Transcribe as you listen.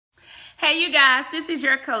Hey you guys, this is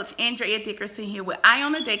your coach Andrea Dickerson here with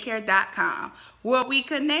IOwnADaycare.com, where we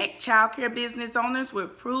connect childcare business owners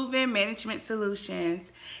with proven management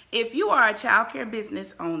solutions. If you are a childcare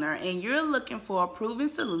business owner and you're looking for a proven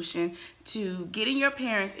solution to getting your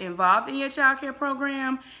parents involved in your childcare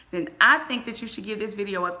program, then I think that you should give this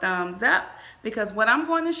video a thumbs up, because what I'm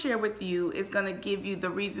going to share with you is going to give you the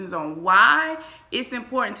reasons on why it's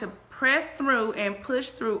important to press through and push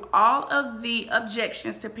through all of the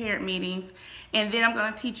objections to parent meetings, and then I'm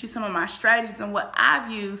going to teach you some of my strategies and what I've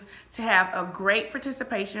used to have a great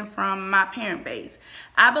participation from my parent base.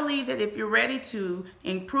 I believe that if you're ready to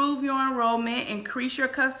improve your enrollment, increase your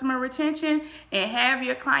customer retention, and have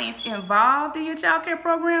your clients involved in your childcare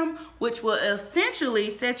program, which will essentially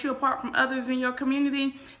set you apart from others in your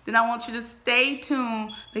community, then I want you to stay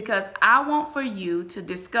tuned, because I want for you to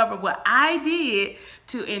discover what I did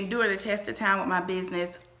to endure the test of time with my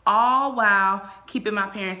business, all while keeping my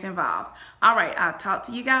parents involved. All right, I'll talk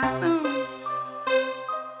to you guys soon.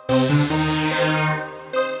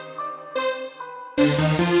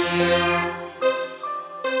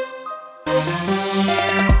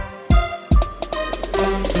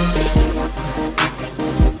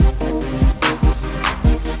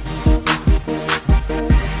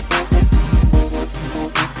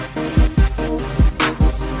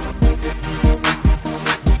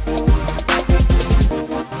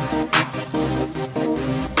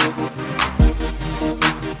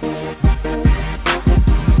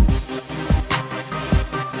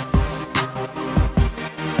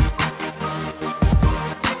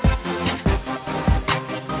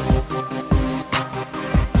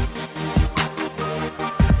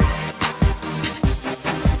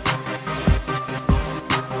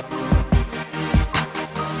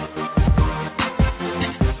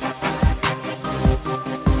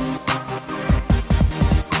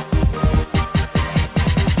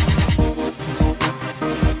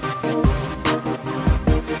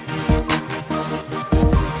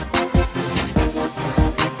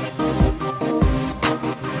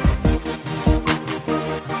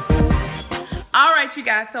 You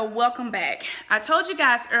guys, so welcome back. I told you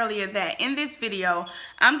guys earlier that in this video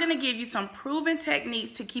I'm going to give you some proven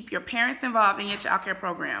techniques to keep your parents involved in your childcare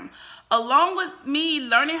program. Along with me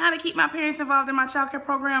learning how to keep my parents involved in my childcare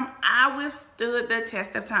program, I withstood the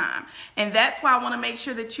test of time, and that's why I want to make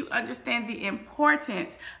sure that you understand the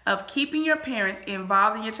importance of keeping your parents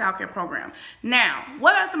involved in your childcare program. Now,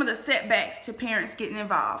 what are some of the setbacks to parents getting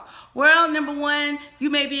involved? Well, number one, you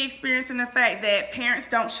may be experiencing the fact that parents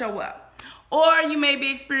don't show up. Or you may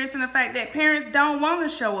be experiencing the fact that parents don't want to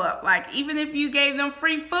show up. Like, even if you gave them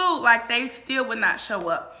free food, like, they still would not show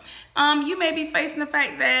up. You may be facing the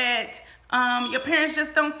fact that your parents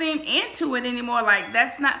just don't seem into it anymore. Like,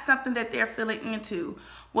 that's not something that they're feeling into.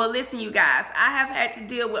 Well, listen, you guys, I have had to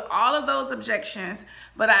deal with all of those objections,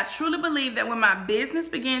 but I truly believe that when my business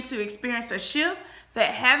began to experience a shift,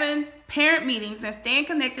 that having parent meetings and staying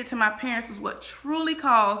connected to my parents was what truly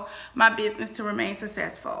caused my business to remain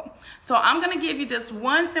successful. So I'm going to give you just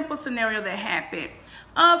one simple scenario that happened.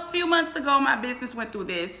 A few months ago, my business went through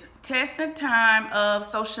this testing time of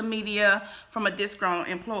social media from a disgruntled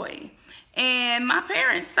employee. And my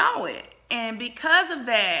parents saw it. And because of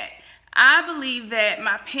that, I believe that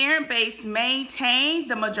my parent base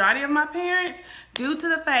maintained the majority of my parents due to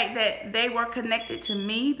the fact that they were connected to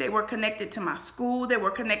me, they were connected to my school, they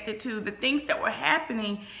were connected to the things that were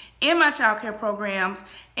happening in my childcare programs.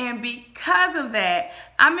 And because of that,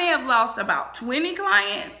 I may have lost about 20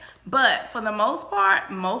 clients, but for the most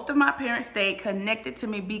part, most of my parents stayed connected to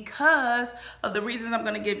me because of the reasons I'm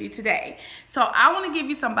going to give you today. So I want to give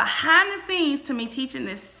you some behind the scenes to me teaching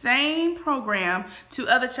this same program to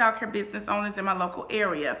other childcare business owners in my local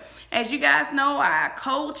area. As you guys know, I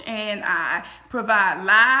coach and I provide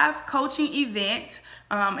live coaching events.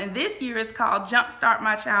 And this year is called Jumpstart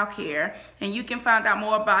My Childcare, and you can find out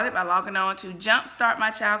more about it by logging on to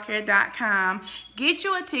jumpstartmychildcare.com. Get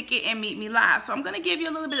you a ticket and meet me live. So I'm going to give you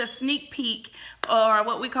a little bit of sneak peek, or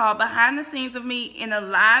what we call behind the scenes of me in a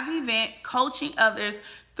live event, coaching others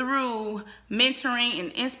through mentoring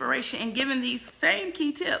and inspiration and giving these same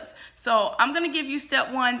key tips. So I'm going to give you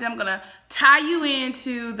step one, then I'm going to tie you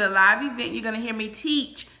into the live event. You're going to hear me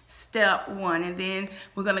teach step one, and then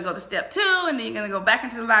we're going to go to step two, and then you're going to go back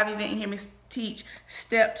into the live event and hear me teach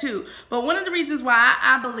step two. But one of the reasons why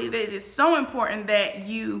I believe that it is so important that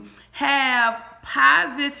you have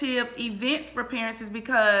positive events for parents is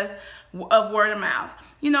because of word of mouth.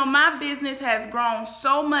 You know, my business has grown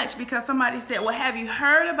so much because somebody said, well, have you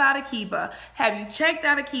heard about Akiba? Have you checked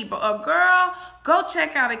out Akiba? Or girl, go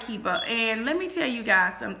check out Akiba. And let me tell you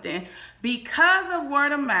guys something. Because of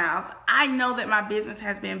word of mouth, I know that my business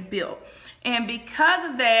has been built. And because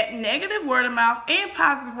of that, negative word of mouth and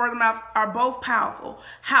positive word of mouth are both powerful.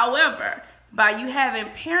 However, by you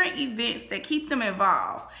having parent events that keep them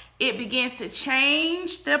involved, it begins to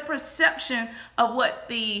change the perception of what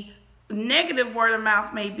the negative word of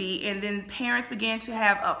mouth may be, and then parents begin to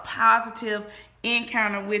have a positive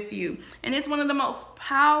encounter with you. And it's one of the most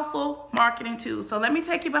powerful marketing tools. So let me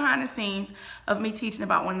take you behind the scenes of me teaching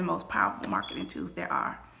about one of the most powerful marketing tools there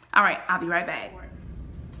are. All right, I'll be right back.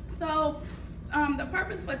 So the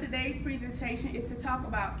purpose for today's presentation is to talk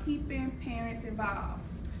about keeping parents involved.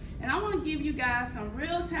 And I want to give you guys some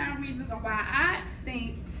real-time reasons on why I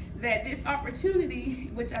think that this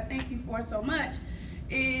opportunity, which I thank you for so much,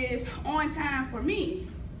 is on time for me.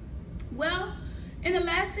 Well, in the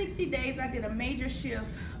last 60 days, I did a major shift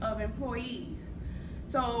of employees.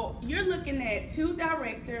 So you're looking at 2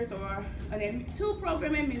 directors or 2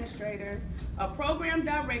 program administrators, a program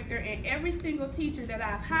director, and every single teacher that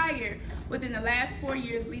I've hired within the last 4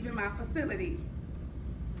 years leaving my facility.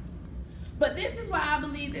 But this is why I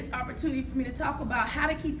believe this opportunity for me to talk about how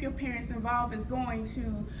to keep your parents involved is going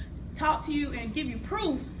to talk to you and give you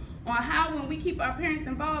proof on how when we keep our parents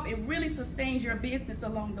involved, it really sustains your business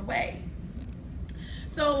along the way.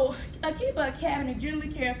 So Akiba Academy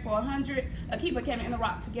generally cares for Akiba Academy and The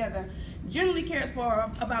Rock together generally cares for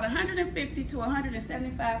about 150 to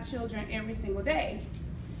 175 children every single day.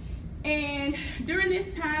 And during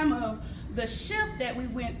this time of the shift that we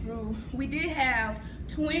went through, we did have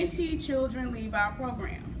 20 children leave our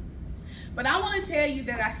program. But I want to tell you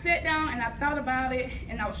that I sat down and I thought about it,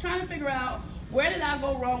 and I was trying to figure out where did I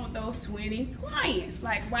go wrong with those 20 clients?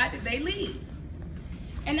 Like, why did they leave?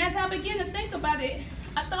 And as I began to think about it,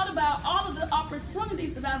 I thought about all of the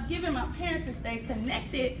opportunities that I've given my parents to stay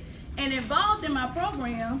connected and involved in my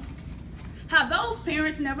program, how those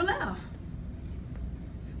parents never left.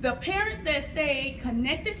 The parents that stayed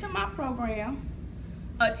connected to my program,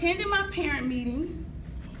 attended my parent meetings,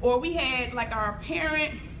 or we had like our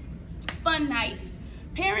parent fun nights,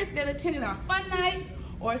 parents that attended our fun nights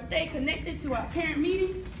or stayed connected to our parent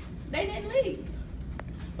meetings, they didn't leave.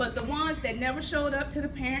 But the ones that never showed up to the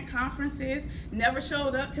parent conferences, never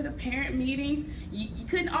showed up to the parent meetings, you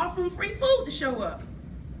couldn't offer them free food to show up.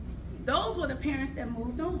 Those were the parents that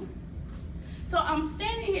moved on. So I'm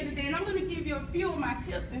standing here today and I'm going to give you a few of my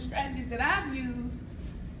tips and strategies that I've used,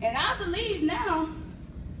 and I believe now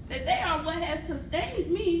that they are what has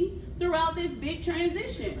sustained me throughout this big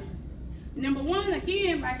transition. Number one,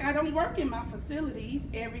 again, like I don't work in my facilities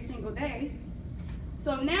every single day.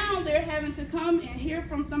 So now they're having to come and hear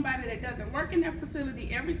from somebody that doesn't work in their facility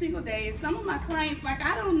every single day. And some of my clients, like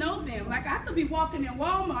I don't know them. Like I could be walking in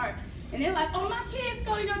Walmart and they're like, oh, my kids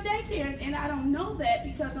go to your daycare. And I don't know that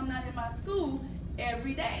because I'm not in my school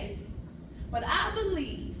every day. But I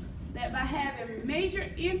believe that by having major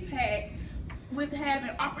impact with having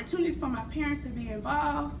opportunities for my parents to be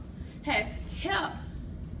involved has kept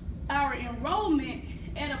our enrollment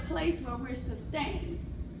at a place where we're sustained.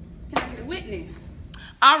 Can I get a witness?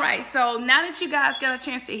 All right, so now that you guys got a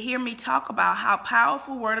chance to hear me talk about how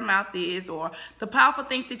powerful word of mouth is, or the powerful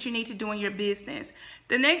things that you need to do in your business,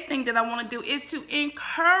 the next thing that I want to do is to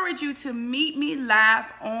encourage you to meet me live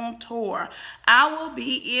on tour. I will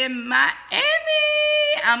be in Miami.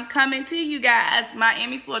 I'm coming to you guys,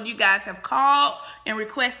 Miami, Florida. You guys have called and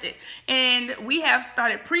requested, and we have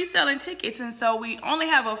started pre-selling tickets, and so we only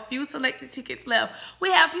have a few selected tickets left.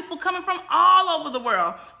 We have people coming from all over the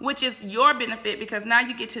world, which is your benefit because now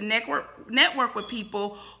you get to network with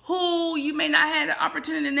people who you may not have the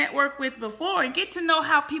opportunity to network with before, and get to know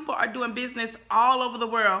how people are doing business all over the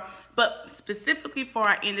world, but specifically for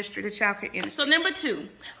our industry, the childcare industry. So number two,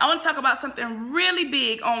 I want to talk about something really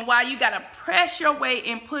big on why you got to press your way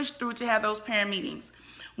and push through to have those parent meetings.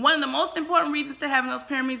 One of the most important reasons to having those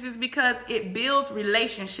parent meetings is because it builds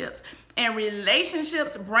relationships, and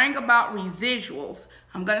relationships bring about residuals.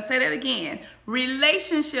 I'm going to say that again.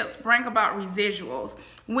 Relationships bring about residuals.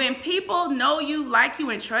 When people know you, like you,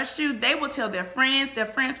 and trust you, they will tell their friends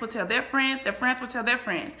will tell their friends will tell their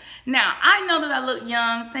friends. Now, I know that I look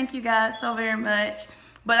young. Thank you guys so very much.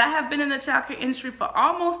 But I have been in the childcare industry for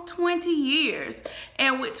almost 20 years.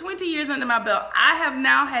 And with 20 years under my belt, I have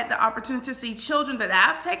now had the opportunity to see children that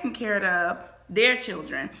I've taken care of their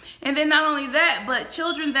children. And then not only that, but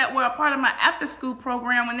children that were a part of my after school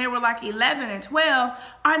program when they were like 11 and 12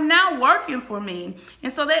 are now working for me.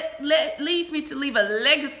 And so that leads me to leave a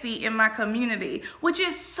legacy in my community, which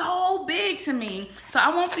is so big to me. So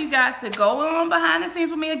I want for you guys to go on behind the scenes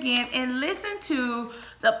with me again and listen to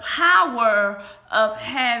the power of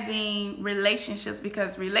having relationships,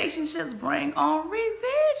 because relationships bring on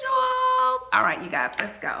residuals. All right, you guys,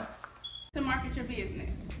 let's go. To market your business.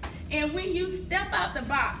 And when you step out the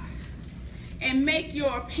box and make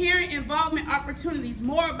your parent involvement opportunities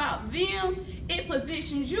more about them, it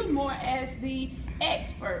positions you more as the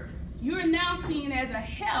expert. You're now seen as a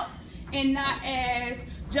help and not as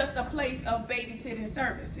just a place of babysitting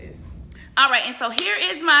services. All right, and so here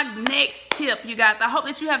is my next tip, you guys. I hope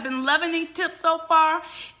that you have been loving these tips so far.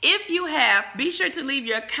 If you have, be sure to leave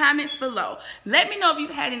your comments below. Let me know if you've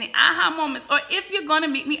had any aha moments or if you're going to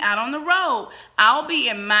meet me out on the road. I'll be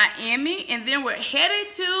in Miami, and then we're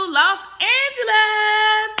headed to Los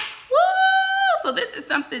Angeles. Woo! So this is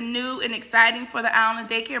something new and exciting for the Own A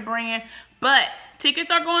Daycare brand, but tickets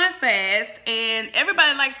are going fast, and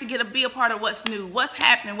everybody likes to be a part of what's new, what's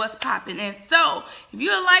happening, what's popping. And so, if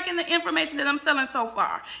you're liking the information that I'm selling so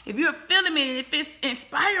far, if you're feeling it, and if it's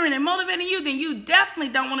inspiring and motivating you, then you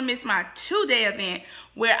definitely don't want to miss my 2-day event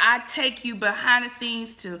where I take you behind the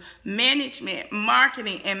scenes to management,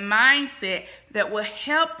 marketing, and mindset that will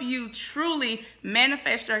help you truly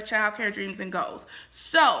manifest your childcare dreams and goals.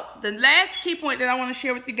 So, the last key point that I want to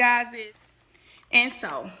share with you guys is,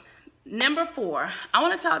 Number 4, I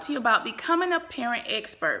want to talk to you about becoming a parent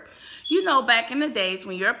expert. You know, back in the days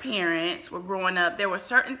when your parents were growing up, there were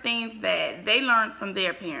certain things that they learned from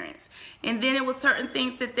their parents. And then it was certain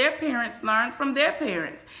things that their parents learned from their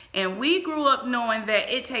parents. And we grew up knowing that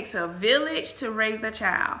it takes a village to raise a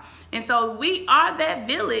child. And so we are that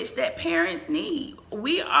village that parents need.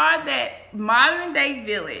 We are that modern day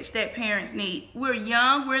village that parents need. We're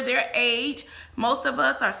young, we're their age. Most of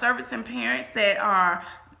us are servicing parents that are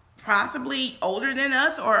possibly older than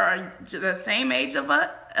us or are the same age of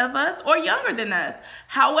us or younger than us.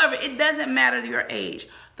 However, it doesn't matter your age.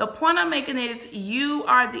 The point I'm making is you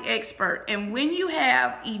are the expert. And when you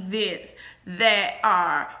have events that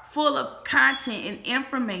are full of content and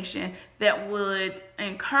information that would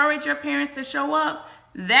encourage your parents to show up,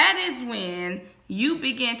 that is when you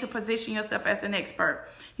begin to position yourself as an expert.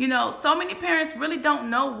 You know, so many parents really don't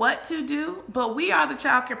know what to do, but we are the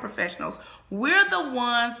childcare professionals. We're the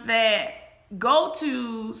ones that go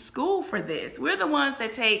to school for this. We're the ones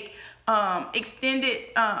that take extended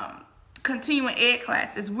continuing ed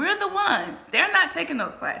classes. We're the ones. They're not taking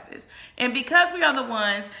those classes. And because we are the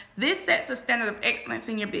ones, this sets a standard of excellence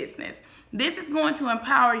in your business. This is going to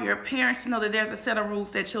empower your parents to know that there's a set of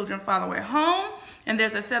rules that children follow at home, and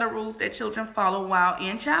there's a set of rules that children follow while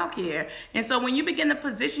in childcare. And so when you begin to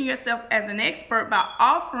position yourself as an expert by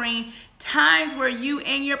offering times where you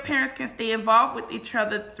and your parents can stay involved with each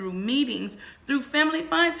other through meetings, through family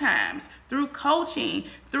fun times, through coaching,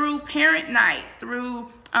 through parent night, through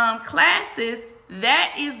classes,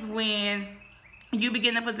 that is when you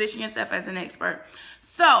begin to position yourself as an expert.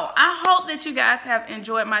 So I hope that you guys have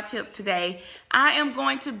enjoyed my tips today. I am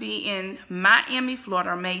going to be in Miami,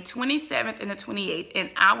 Florida, May 27th and the 28th, and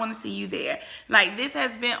I want to see you there. Like, this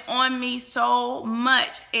has been on me so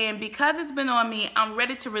much, and because it's been on me, I'm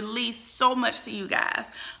ready to release so much to you guys.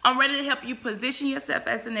 I'm ready to help you position yourself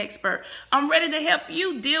as an expert. I'm ready to help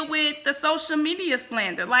you deal with the social media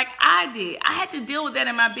slander like I did. I had to deal with that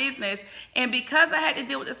in my business, and because I had to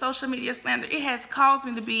deal with the social media slander, it has caused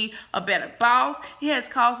me to be a better boss. It has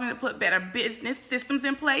caused me to put better business systems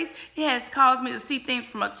in place. It has caused me to see things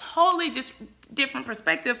from a totally different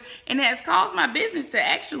perspective, and it has caused my business to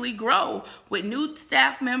actually grow with new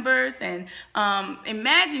staff members. And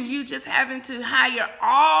imagine you just having to hire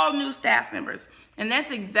all new staff members. And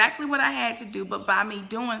that's exactly what I had to do, but by me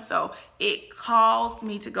doing so, it caused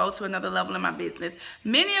me to go to another level in my business.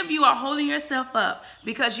 Many of you are holding yourself up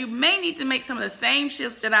because you may need to make some of the same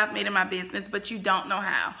shifts that I've made in my business, but you don't know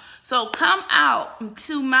how. So come out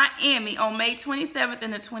to Miami on May 27th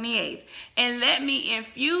and the 28th, and let me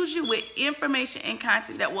infuse you with information and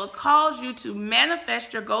content that will cause you to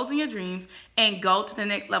manifest your goals and your dreams and go to the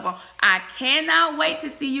next level. I cannot wait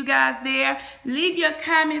to see you guys there. Leave your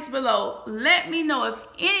comments below. Let me know if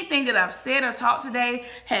anything that I've said or taught today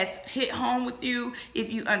has hit home with you,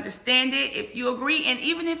 if you understand it, if you agree, and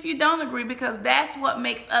even if you don't agree, because that's what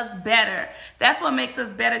makes us better. That's what makes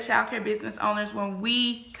us better childcare business owners, when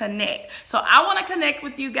we connect. So I want to connect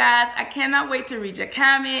with you guys. I cannot wait to read your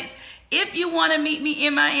comments. If you want to meet me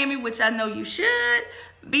in Miami, which I know you should,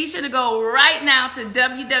 be sure to go right now to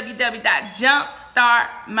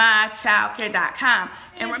www.jumpstartmychildcare.com.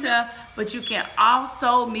 But you can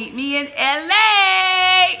also meet me in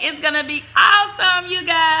LA. It's gonna be awesome, you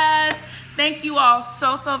guys. Thank you all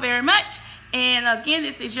so very much. And again,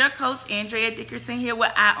 this is your coach, Andrea Dickerson, here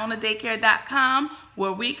with IOwnADaycare.com,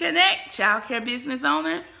 where we connect childcare business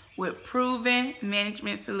owners with proven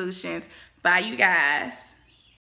management solutions. Bye, you guys.